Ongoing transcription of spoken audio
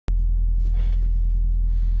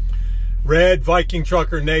Red Viking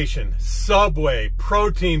Trucker Nation, Subway,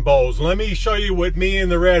 protein bowls. Let me show you what me and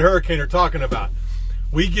the Red Hurricane are talking about.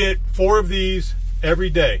 We get 4 of these every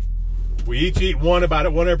day. We each eat one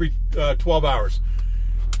every 12 hours.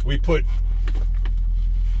 We put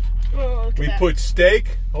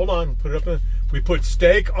steak, hold on, put it up. We put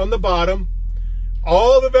steak on the bottom,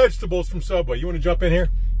 all the vegetables from Subway. You want to jump in here?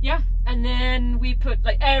 Yeah, and then we put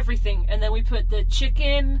like everything, and then we put the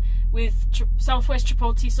chicken with Southwest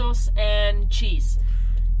Chipotle sauce and cheese.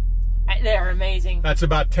 They're amazing. That's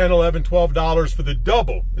about $10, $11, $12 for the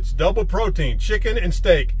double. It's double protein, chicken and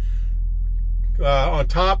steak. On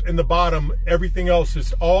top and the bottom, everything else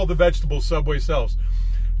is all the vegetables Subway sells.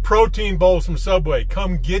 Protein bowls from Subway.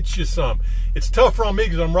 Come get you some. It's tougher on me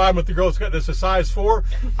because I'm riding with the girl that's got this a size 4.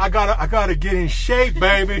 I gotta get in shape,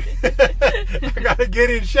 baby. I gotta get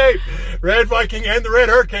in shape. Red Viking and the Red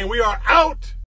Hurricane, we are out.